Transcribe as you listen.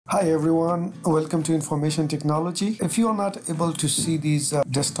Hi everyone, welcome to Information Technology. If you are not able to see these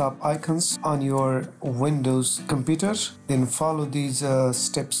desktop icons on your Windows computer, then follow these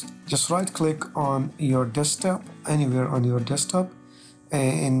steps. Just right click on your desktop, anywhere on your desktop,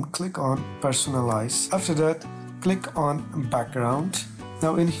 and click on Personalize. After that, click on Background.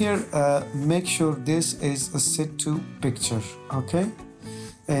 Now in here, make sure this is set to picture, okay?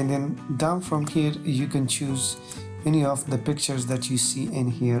 And then down from here, you can choose any of the pictures that you see in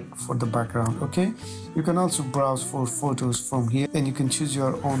here for the background. Okay, you can also browse for photos from here and you can choose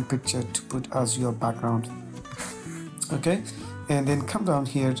your own picture to put as your background. Okay, and then come down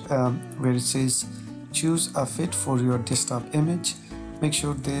here where it says choose a fit for your desktop image. Make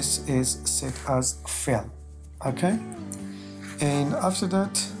sure this is set as fill. Okay, and after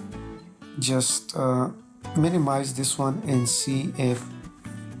that just minimize this one and see if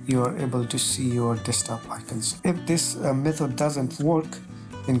you are able to see your desktop icons. If this method doesn't work,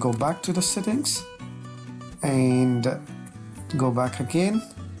 then go back to the settings and go back again,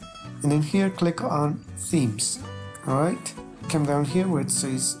 and then here click on themes. All right, come down here where it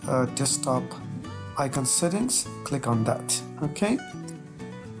says desktop icon settings, click on that. Okay,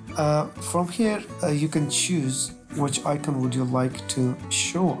 from here you can choose which icon would you like to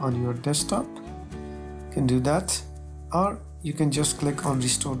show on your desktop. You can do that, or you can just click on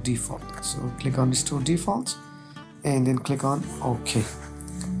restore default. So click on restore default and then click on OK.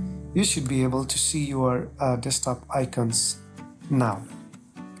 You should be able to see your desktop icons now.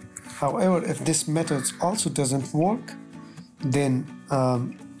 However, if this method also doesn't work, then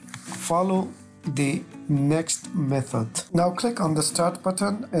follow the next method. Now click on the start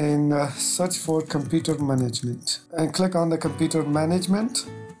button and search for computer management, and click on the computer management.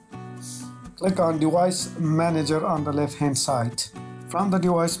 Click on Device Manager on the left hand side. From the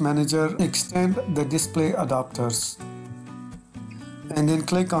Device Manager, extend the display adapters and then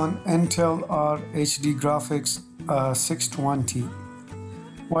click on Intel or HD Graphics 620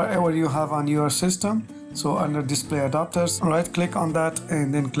 wherever you have on your system. So under display adapters, right click on that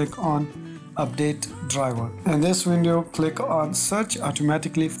and then click on Update Driver. In this window, click on Search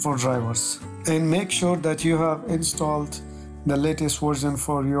automatically for drivers and make sure that you have installed the latest version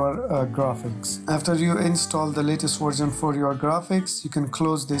for your graphics. After you install the latest version for your graphics, you can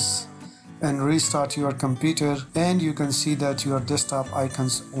close this and restart your computer, and you can see that your desktop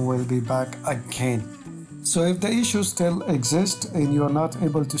icons will be back again. So if the issue still exists and you are not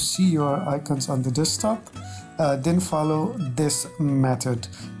able to see your icons on the desktop, then follow this method.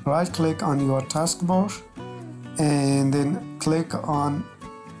 Right click on your taskbar and then click on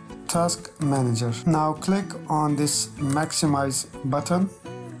Task Manager. Now click on this maximize button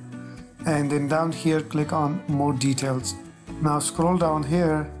and then down here click on more details. Now scroll down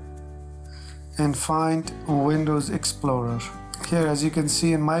here and find Windows Explorer. Here, as you can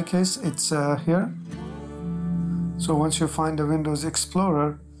see, in my case it's here. So once you find the Windows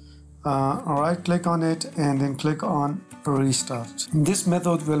Explorer, right click on it and then click on restart. This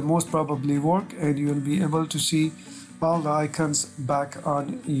method will most probably work and you will be able to see all the icons back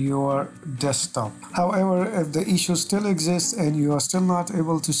on your desktop. However, if the issue still exists and you are still not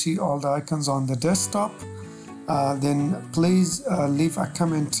able to see all the icons on the desktop, then please leave a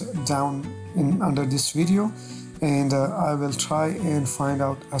comment down under this video and I will try and find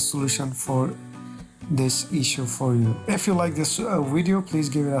out a solution for this issue for you. If you like this video, please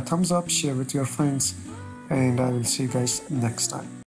give it a thumbs up, share with your friends, and I will see you guys next time.